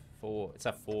 5, 4. It's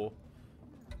at 4.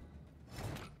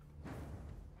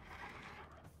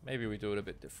 Maybe we do it a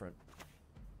bit different.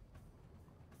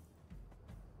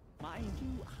 Mind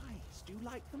you, eyes, do you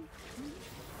like them?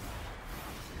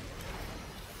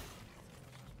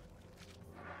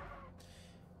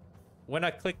 When I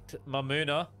clicked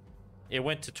Mamuna, it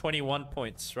went to 21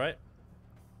 points, right?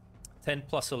 10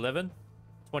 plus 11.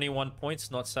 21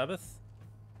 points, not Sabbath.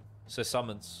 So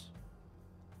summons.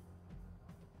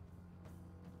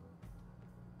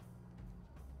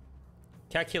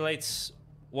 Calculates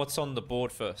what's on the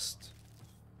board first.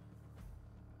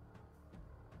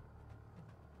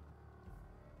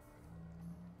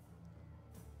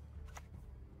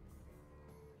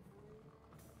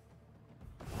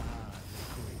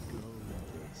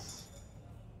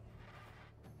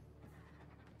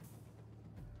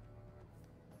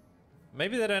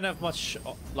 Maybe they don't have much,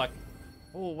 like...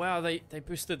 Oh, wow, they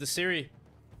boosted the Siri.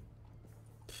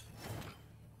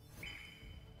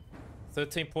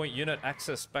 13-point unit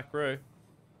access back row.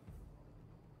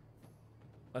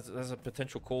 There's a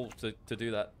potential call to do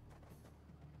that.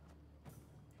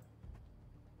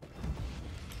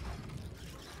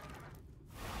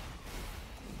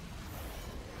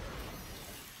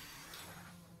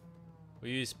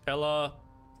 We use Pella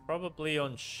probably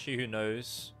on She Who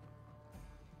Knows.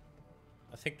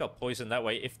 I think they'll poison that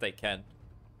way if they can.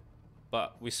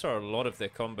 But we saw a lot of their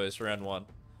combos round one.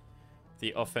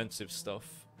 The offensive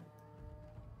stuff.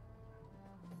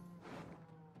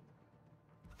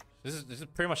 This is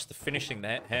pretty much the finishing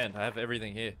hand. I have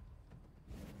everything here.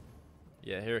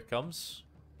 Yeah, here it comes.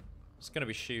 It's going to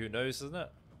be She Who Knows, isn't it?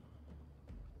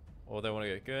 Or they want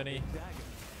to go Gurney.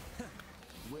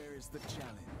 Where is the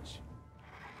challenge?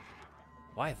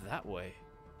 Why that way?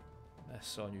 That's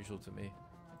so unusual to me.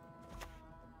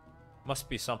 Must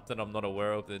be something I'm not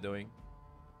aware of they're doing.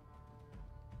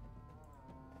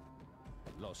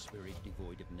 Lost spirit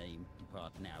devoid of name,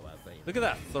 depart now our veil. Look at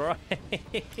that throw.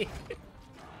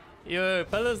 Yo,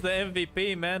 Pella's the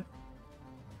MVP, man.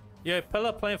 Yo,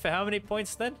 Pella playing for how many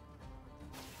points then?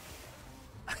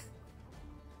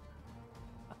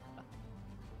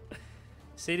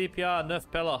 CDPR, nerf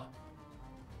Pella.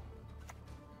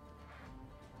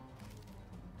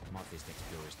 Martha's next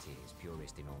purest tears,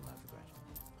 purest in all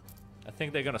Nilfgaard. I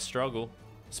think they're gonna struggle.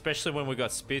 Especially when we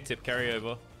got spear tip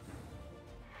carryover.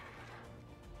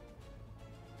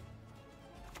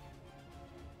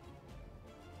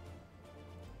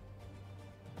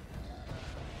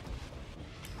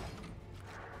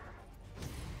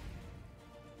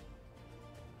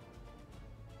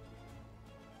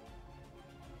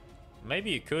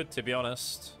 Maybe you could, to be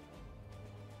honest.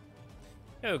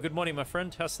 Yo, good morning, my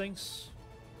friend. How's things?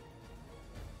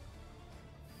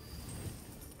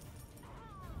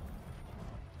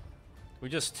 We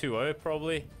just 2-0,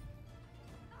 probably.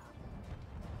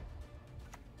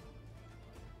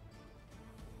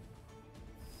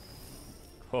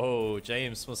 Oh,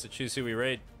 James wants to choose who we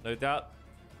raid. No doubt.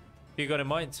 Who you got in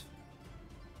mind?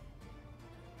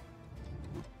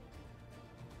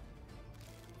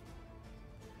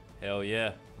 Hell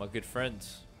yeah, my good friend.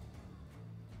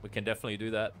 We can definitely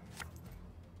do that.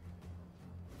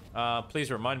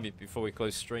 Please remind me before we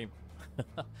close stream.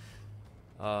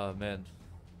 Oh, man.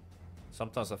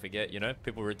 Sometimes I forget, you know?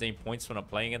 People redeem points when I'm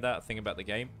playing in that. Think about the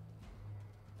game.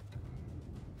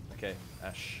 Okay,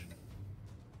 Ash.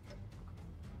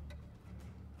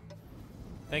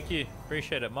 Thank you.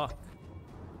 Appreciate it, Mark.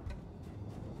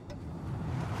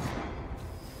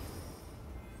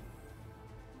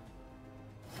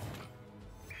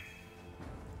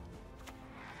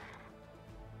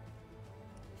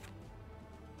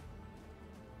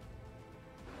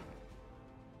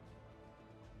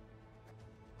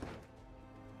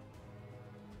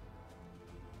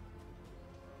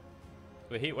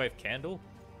 A heatwave candle?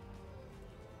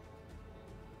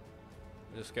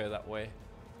 Just go that way.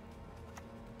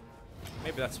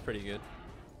 Maybe that's pretty good.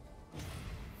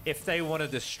 If they want to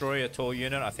destroy a tall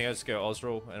unit, I think I just go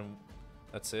Osril and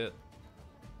that's it.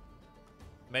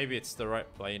 Maybe it's the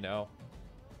right play now.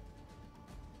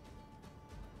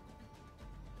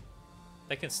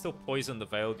 They can still poison the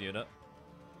veiled unit.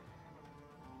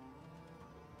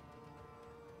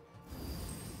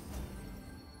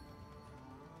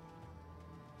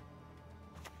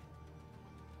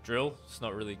 Drill, it's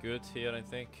not really good here, I don't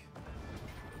think.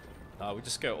 We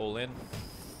just go all in.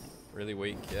 Really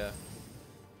weak, yeah.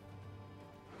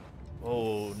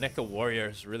 Oh, Neca Warrior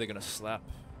is really gonna slap.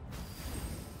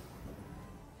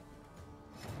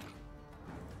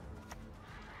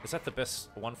 Is that the best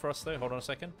one for us though? Hold on a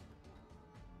second.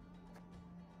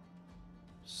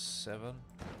 7.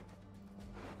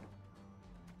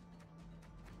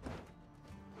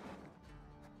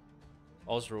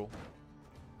 Osril.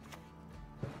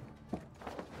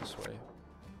 This way.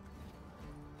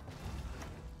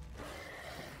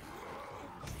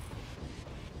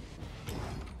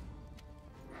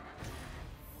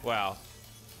 Wow.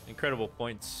 Incredible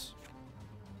points.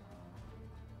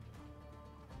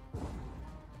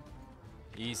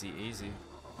 Easy, easy.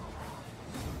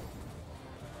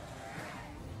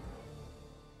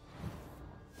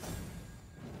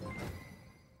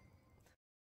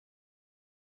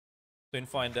 soon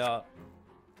find out.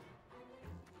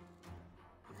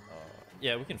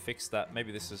 Yeah, we can fix that.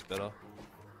 Maybe this is better.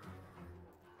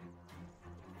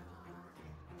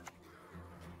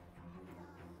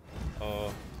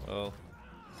 Oh, well.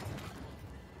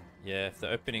 Yeah, if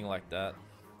they're opening like that.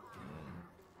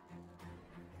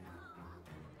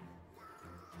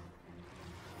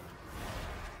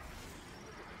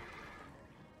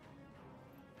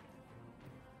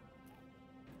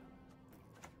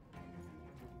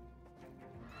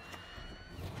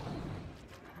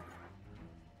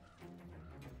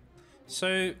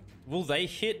 So, will they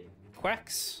hit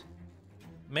quacks?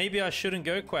 Maybe I shouldn't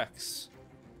go quacks.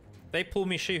 They pull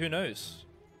me she, who knows?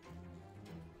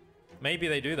 Maybe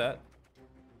they do that.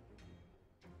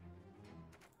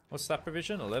 What's that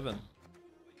provision? 11.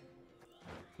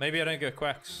 Maybe I don't go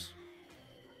quacks.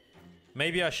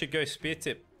 Maybe I should go spear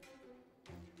tip.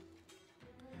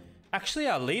 Actually,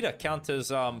 our leader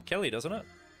counters Kelly, doesn't it?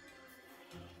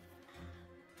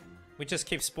 We just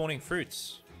keep spawning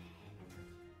fruits.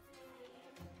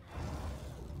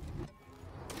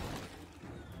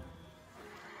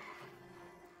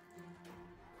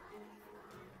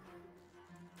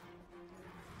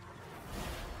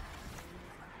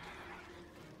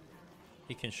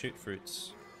 He can shoot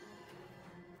fruits.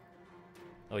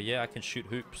 Oh yeah, I can shoot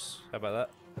hoops. How about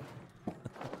that?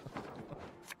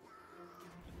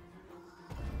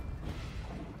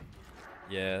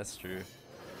 Yeah, that's true.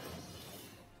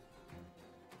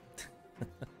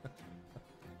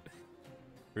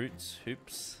 Fruits,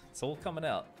 hoops, it's all coming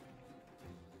out.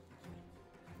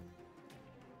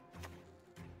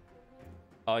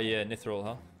 Oh yeah, Nithril,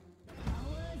 huh?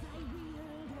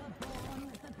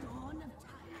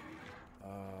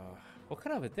 What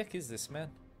kind of a deck is this, man?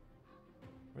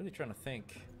 Really trying to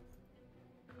think.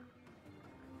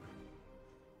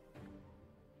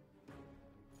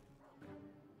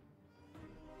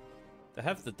 They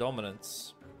have the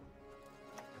dominance.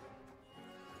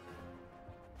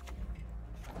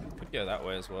 Could go that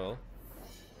way as well.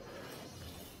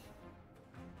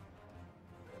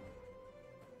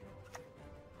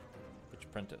 Witch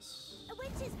Apprentice. A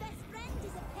witch's best friend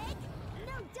is a pig,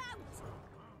 no doubt.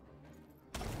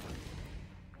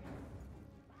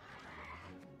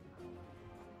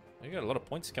 You got a lot of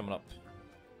points coming up.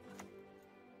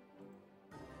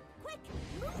 Quick,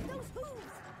 move those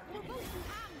hooves. We'll both be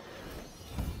hanged.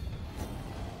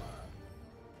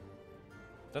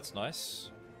 That's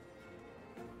nice.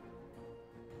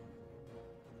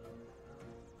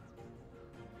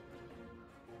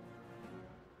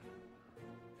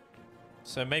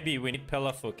 So maybe we need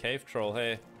Pella for Cave Troll,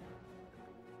 hey?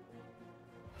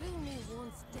 Who knew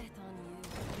once death on you?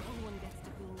 No one gets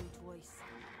to fool me twice.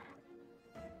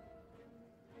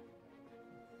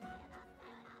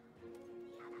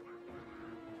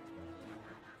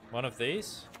 One of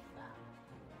these?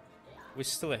 We're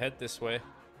still ahead this way.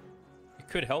 It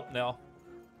could help now.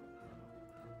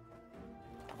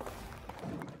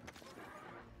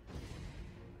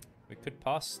 We could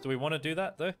pass. Do we want to do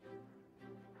that though?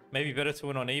 Maybe better to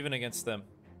win on even against them.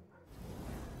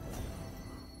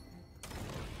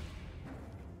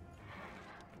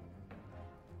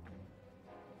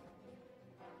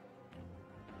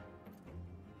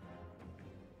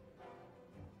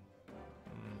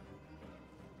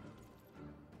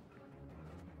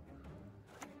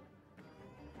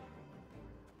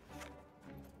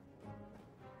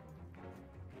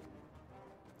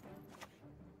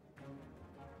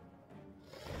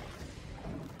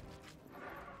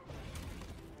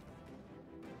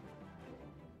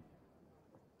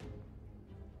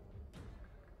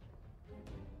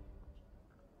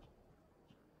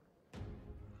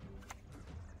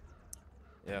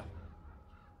 Yeah.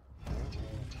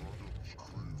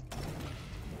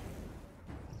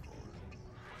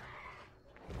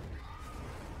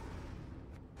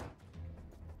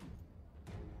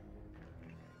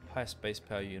 Highest base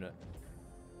power unit.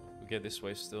 We'll get this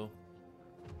way still.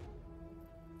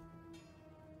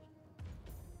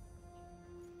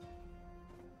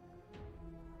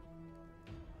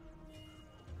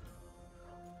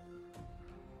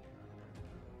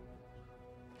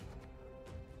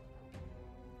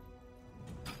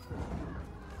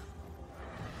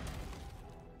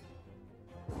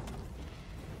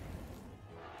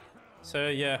 So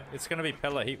yeah, it's gonna be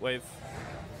Pella Heatwave.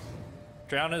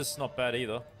 Drowner's not bad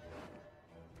either.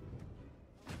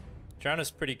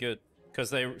 Drowner's pretty good because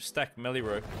they stack melee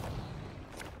row.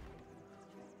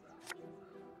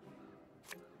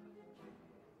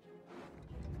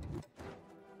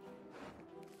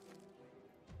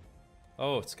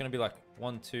 Oh, it's gonna be like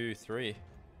 1, 2, 3. Ooh.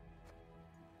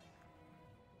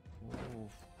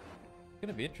 It's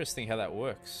gonna be interesting how that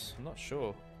works. I'm not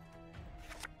sure.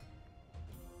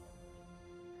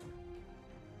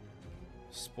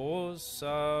 Spores.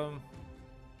 Onto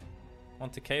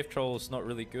Cave Troll's not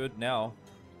really good now.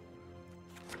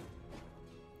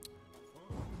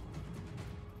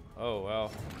 Oh, wow.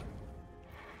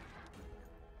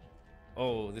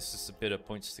 Oh, this is a bit of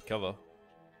points to cover.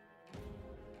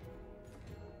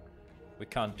 We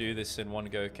can't do this in one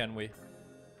go, can we?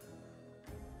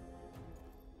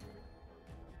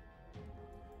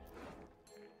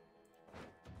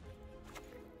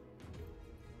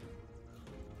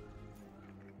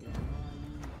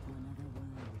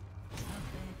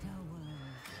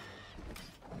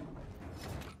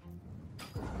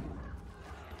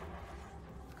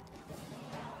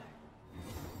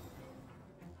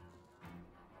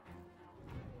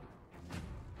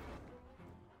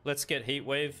 Let's get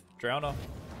Heatwave, Drowner.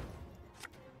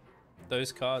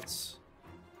 Those cards.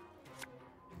 I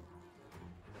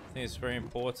think it's very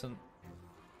important.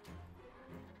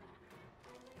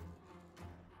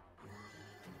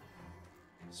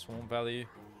 Swarm value.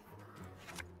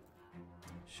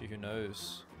 She who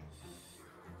knows.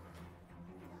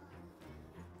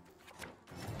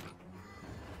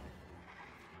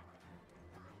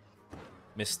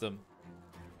 Missed them.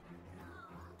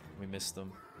 We missed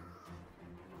them.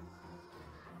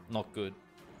 Not good.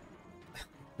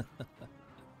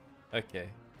 Okay.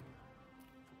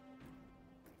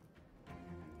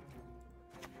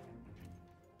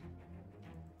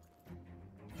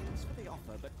 Thanks for the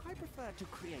offer, but I prefer to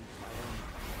create my own.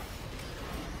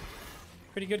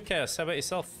 Pretty good, Chaos. How about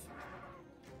yourself?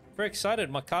 Very excited.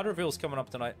 My card reveal's coming up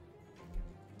tonight.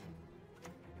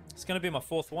 It's going to be my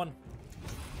 4th one.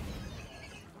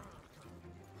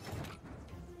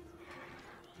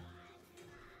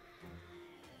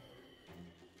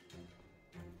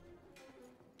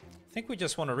 I think we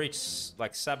just want to reach,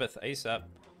 like, Sabbath ASAP.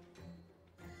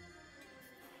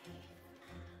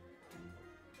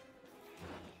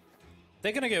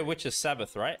 They're gonna go Witch's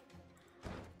Sabbath, right?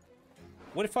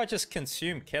 What if I just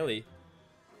consume Kelly?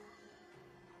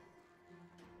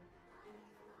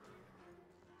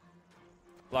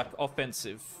 Like,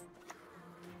 offensive.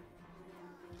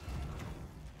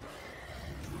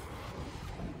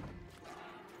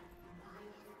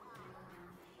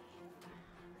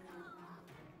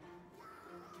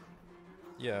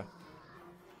 Yeah.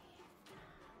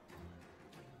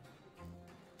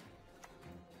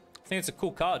 I think it's a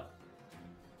cool card.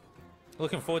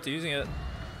 Looking forward to using it.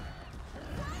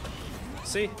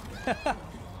 See?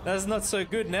 That's not so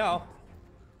good now.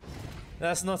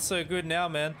 That's not so good now,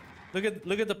 man. Look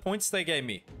at the points they gave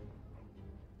me.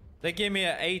 They gave me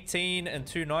an 18 and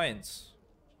 2 9s.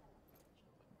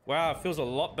 Wow, it feels a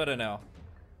lot better now.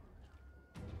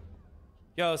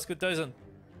 Yo, it's good dozing.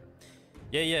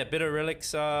 Yeah, bit of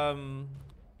relics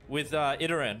with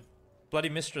Idoran. Bloody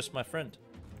Mistress, my friend.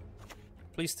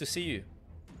 Pleased to see you.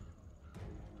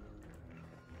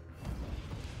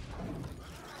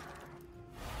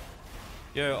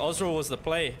 Yo, Osril was the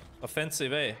play.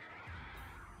 Offensive, eh?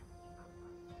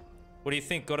 What do you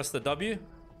think? Got us the W?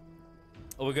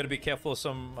 Or we gotta be careful of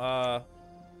some yeah,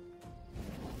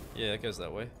 it goes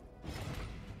that way.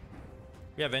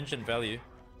 We have engine value.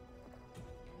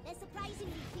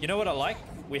 You know what I like?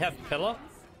 We have Pella.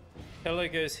 Pella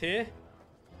goes here.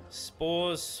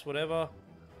 Spores, whatever.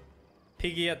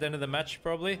 Piggy at the end of the match,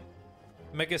 probably.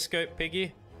 Megascope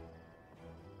Piggy.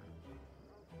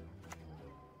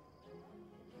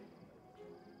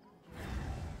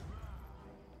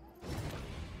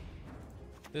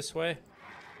 This way.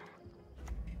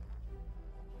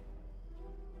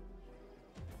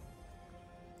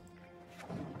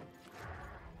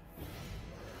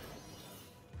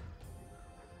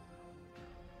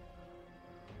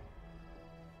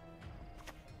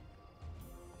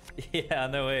 Yeah,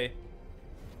 no way.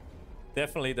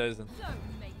 Definitely doesn't. Don't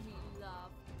make me laugh.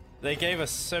 They gave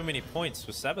us so many points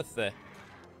for Sabbath there.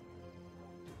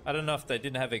 I don't know if they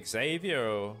didn't have Xavier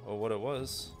or what it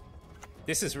was.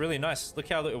 This is really nice. Look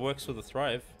how it works with the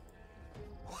Thrive.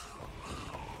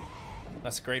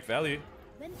 That's great value.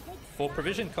 4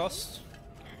 provision costs.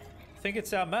 I think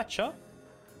it's our match, huh?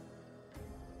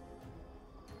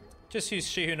 Just use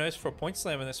She Who Knows for a point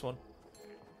slam in this one.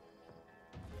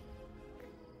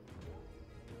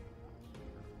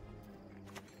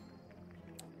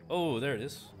 Oh, there it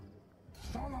is.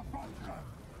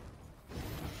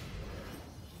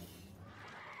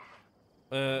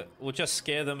 We'll just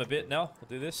scare them a bit now.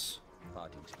 We'll do this.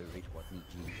 Parting spirit, what need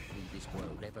you to leave this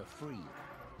world ever free?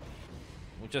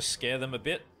 We'll just scare them a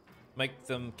bit. Make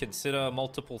them consider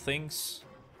multiple things.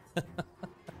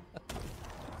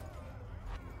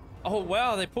 Oh,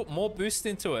 wow. They put more boost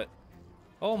into it.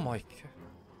 Oh, my God.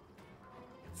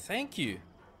 Thank you.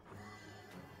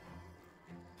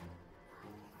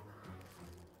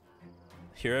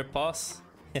 Hero pass.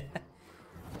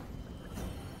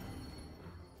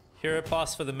 Hero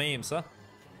pass for the memes, huh?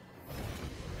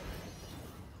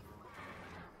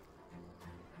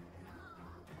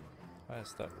 Why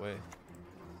is that way?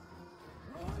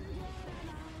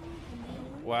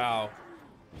 Wow.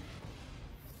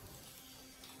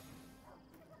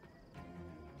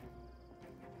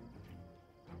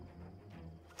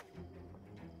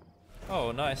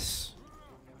 Oh, nice.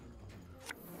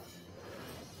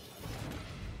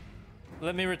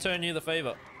 Let me return you the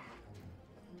favor.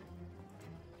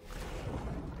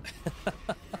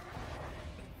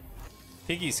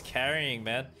 Piggy's carrying,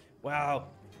 man. Wow.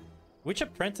 Which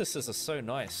apprentices are so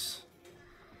nice?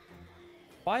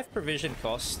 5 provision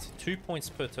cost, 2 points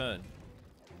per turn.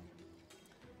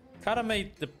 Kinda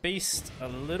made the beast a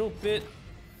little bit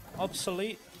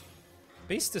obsolete.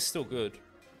 Beast is still good.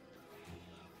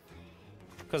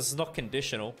 Because it's not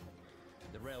conditional.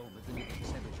 The realm of the living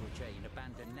severed your chain.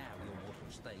 Abandon now your mortal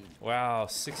stain. Wow,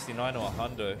 69 or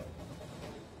 100.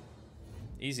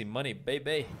 Easy money,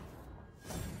 baby.